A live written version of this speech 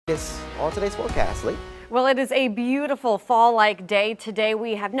On today's forecast, Lee. Well, it is a beautiful fall-like day today.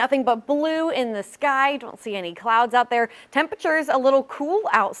 We have nothing but blue in the sky. Don't see any clouds out there. Temperatures a little cool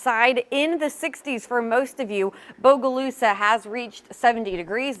outside, in the 60s for most of you. Bogalusa has reached 70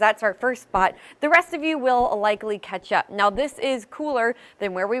 degrees. That's our first spot. The rest of you will likely catch up. Now, this is cooler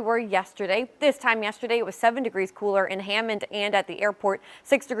than where we were yesterday. This time yesterday, it was 7 degrees cooler in Hammond and at the airport,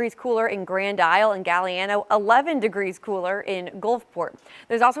 6 degrees cooler in Grand Isle and Galliano, 11 degrees cooler in Gulfport.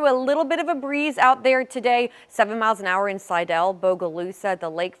 There's also a little bit of a breeze out there today. 7 miles an hour in Slidell, Bogalusa, the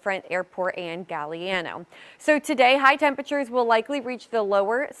Lakefront Airport, and Galliano. So today, high temperatures will likely reach the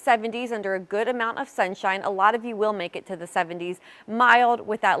lower 70s under a good amount of sunshine. A lot of you will make it to the 70s, mild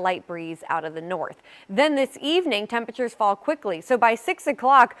with that light breeze out of the north. Then this evening, temperatures fall quickly. So by 6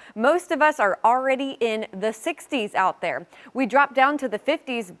 o'clock, most of us are already in the 60s out there. We drop down to the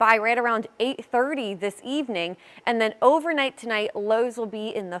 50s by right around 8:30 this evening. And then overnight tonight, lows will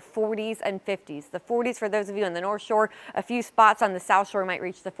be in the 40s and 50s. The 40s for those of you on the North Shore. A few spots on the South Shore might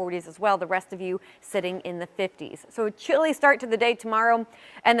reach the 40s as well. The rest of you sitting in the 50s. So a chilly start to the day tomorrow.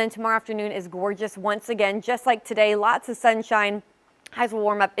 And then tomorrow afternoon is gorgeous once again, just like today. Lots of sunshine. Highs will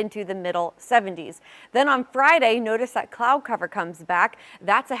warm up into the middle 70s. Then on Friday, notice that cloud cover comes back.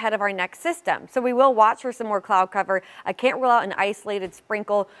 That's ahead of our next system. So we will watch for some more cloud cover. I can't rule out an isolated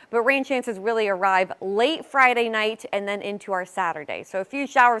sprinkle, but rain chances really arrive late Friday night and then into our Saturday. So a few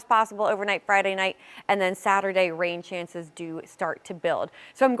showers possible overnight Friday night, and then Saturday rain chances do start to build.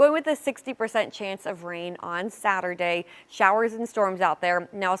 So I'm going with a 60% chance of rain on Saturday. Showers and storms out there.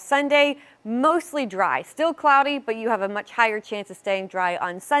 Now Sunday, mostly dry. Still cloudy, but you have a much higher chance of staying dry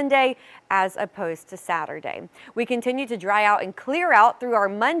on Sunday as opposed to Saturday. We continue to dry out and clear out through our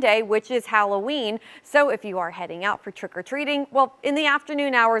Monday, which is Halloween. So if you are heading out for trick-or-treating, well, in the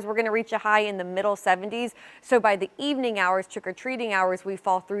afternoon hours, we're going to reach a high in the middle 70s. So by the evening hours, trick-or-treating hours, we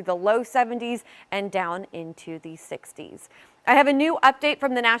fall through the low 70s and down into the 60s. I have a new update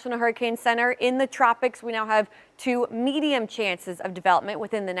from the National Hurricane Center. In the tropics, we now have 2 medium chances of development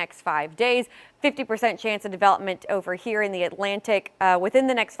within the next 5 days, 50% chance of development over here in the Atlantic within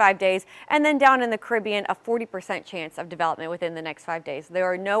the next 5 days, and then down in the Caribbean, a 40% chance of development within the next 5 days.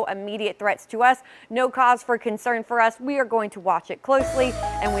 There are no immediate threats to us, no cause for concern for us. We are going to watch it closely,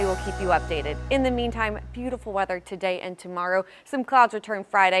 and we will keep you updated. In the meantime, beautiful weather today and tomorrow. Some clouds return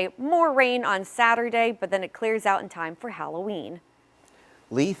Friday, more rain on Saturday, but then it clears out in time for Halloween.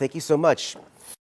 Lee, thank you so much.